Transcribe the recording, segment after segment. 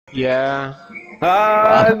Yeah.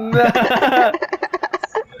 No.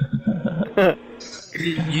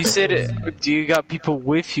 You said, do you got people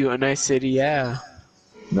with you? And I said, yeah.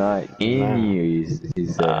 Not in Nah. you, he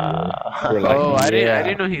said, bro. We're like, Oh, I yeah.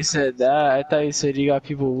 didn't know he said that. I thought he said you got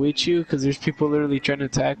people with you, because there's people literally trying to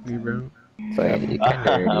attack me, bro. But you kind of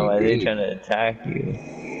already Why are they agreed. trying to attack you?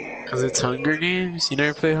 Because it's Hunger Games. You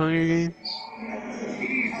never play Hunger Games?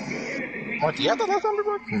 What, do you have the last number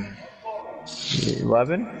book? What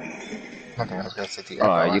happened? Nothing, I was gonna say, do you have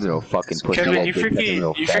the Oh, you last little number? fucking pussy. Kevin, You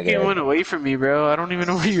little you faggot freaking ass. went away from me, bro. I don't even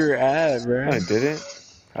know where you're at, bro. I didn't.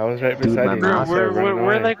 I was right Dude, beside my you. Bro, mouse- You started running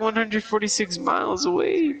we're away. like 146 miles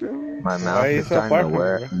away, bro. My Why mouse are you is so starting far to from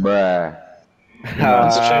wear. me, Bruh.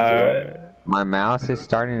 bro? My mouse is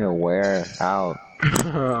starting to wear out.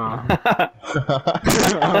 Oh,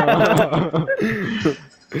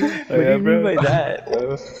 What do yeah, you mean bro. by that,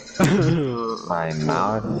 bro? My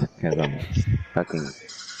mouse, because I'm fucking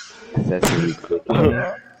excessively clicking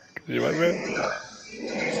it. You mind, bro?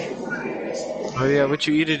 Oh yeah, what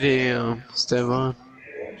you eat today, Stevan?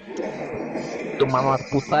 Tu mamás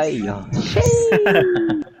puta ella.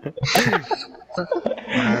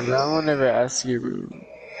 Alright, bro, I won't never ask you, bro.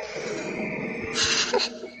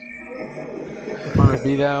 If I wanna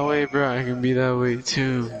be that way, bro, I can be that way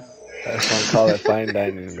too. That's why I call it fine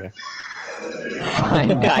dining, bro.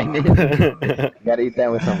 Fine dining. Gotta eat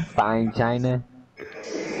that with some fine china.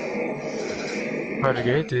 Hard to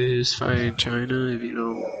get this fine China if you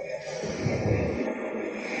don't.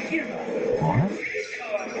 What?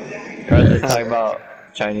 Guys are talking about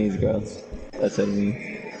Chinese girls. That's what I mean.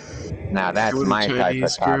 Now that's Go to my type of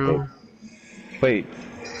Chinese topic. girl. Wait,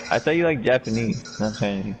 I thought you like Japanese, not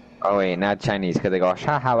Chinese. Oh wait, not Chinese, because they go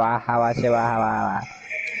sha hawa hawa shiwa hawa.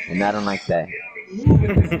 And I don't like that.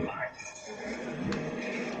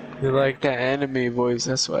 You like that anime voice,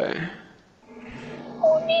 that's why.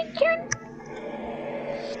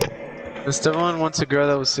 Esteban wants a girl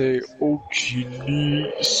that will say, "Oh,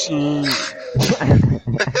 Chinese."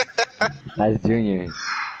 That's Junior.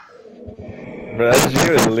 Bro, that's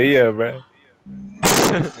you with Leah, bro.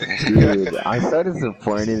 Dude, I'm so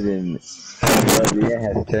disappointed in what Leah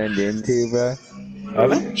has turned into, bro.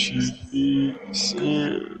 What? Chinese.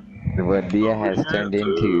 What Leah has turned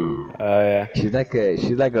into. Oh, yeah. She's like a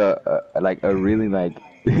really like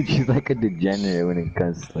she's like a degenerate when it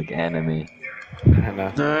comes to like anime. I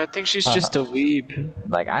know. No, I think she's just a weeb.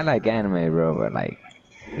 Like I like anime, bro, but like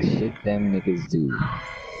the shit them niggas do.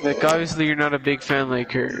 Like, obviously, you're not a big fan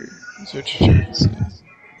like her. That's what you're trying to say.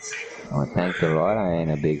 Oh, thank the Lord, I ain't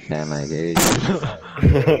a big fan like her.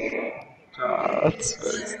 Oh,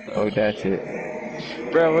 that's it.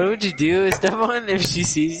 Bro, what would you do, Esteban, if she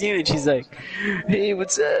sees you and she's like, "Hey,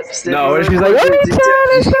 what's up, Esteban?" No, what if she's like, what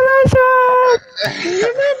is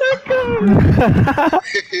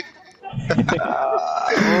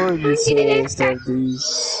What would you say, Steffies?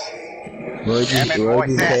 What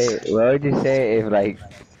would you say if like?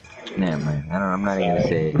 Nah, man, I'm not even gonna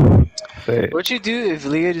say it. What'd you do if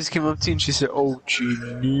Leah just came up to you and she said, "Oh,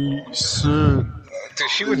 Chinese son"? Dude,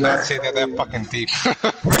 she would not say that fucking deep.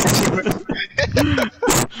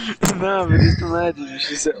 No, but just imagine if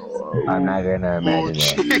she said, "Oh, I'm not gonna imagine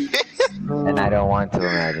that, and I don't want to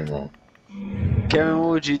imagine that. Kevin, what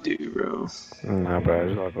would you do, bro? Nah, bro,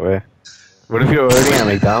 just walk away. What if you're already at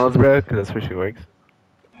McDonald's, bro? Because that's where she works.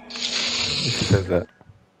 She says that.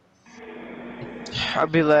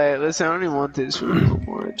 I'd be like, "Listen, I don't even want this food no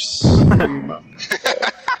more. Just Put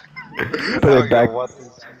it back. What?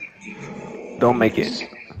 Don't make it.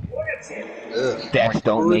 That's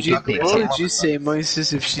don't make it big. What would you say,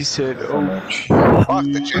 Moises, if she said, "Oh, Fuck,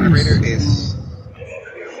 the generator is.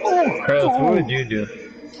 Carlos, what would you do?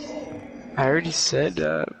 I already said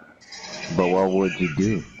that. But what would you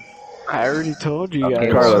do? I already told you Okay,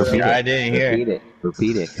 guys. Carlos. repeat I it. didn't hear.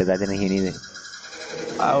 Repeat it, because I didn't hear neither.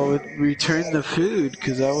 I would return the food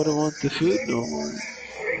because I wouldn't want the food no more.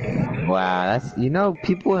 Wow, that's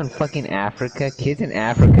people in fucking Africa, kids in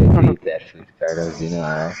Africa do eat that food, Carlos.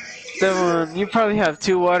 Alright. Devon, you probably have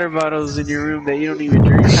 2 water bottles in your room that you don't even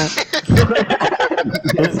drink.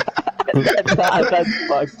 That's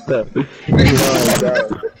fucked up.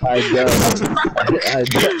 I don't.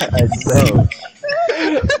 That's so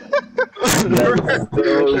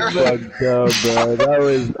fucked up, bro. That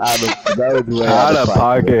was way Out of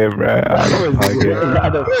pocket, bro. Out of pocket.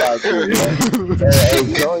 Out of pocket, bro. Hey,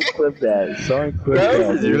 someone clip that.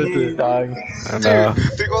 I know.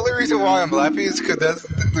 The only reason why I'm laughing is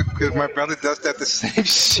because my brother does that the same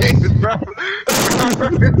shit, bro.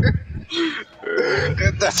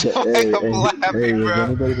 That's why I'm laughing, bro.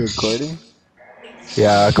 anybody recording?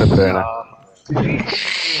 Yeah, I'll clip it right now.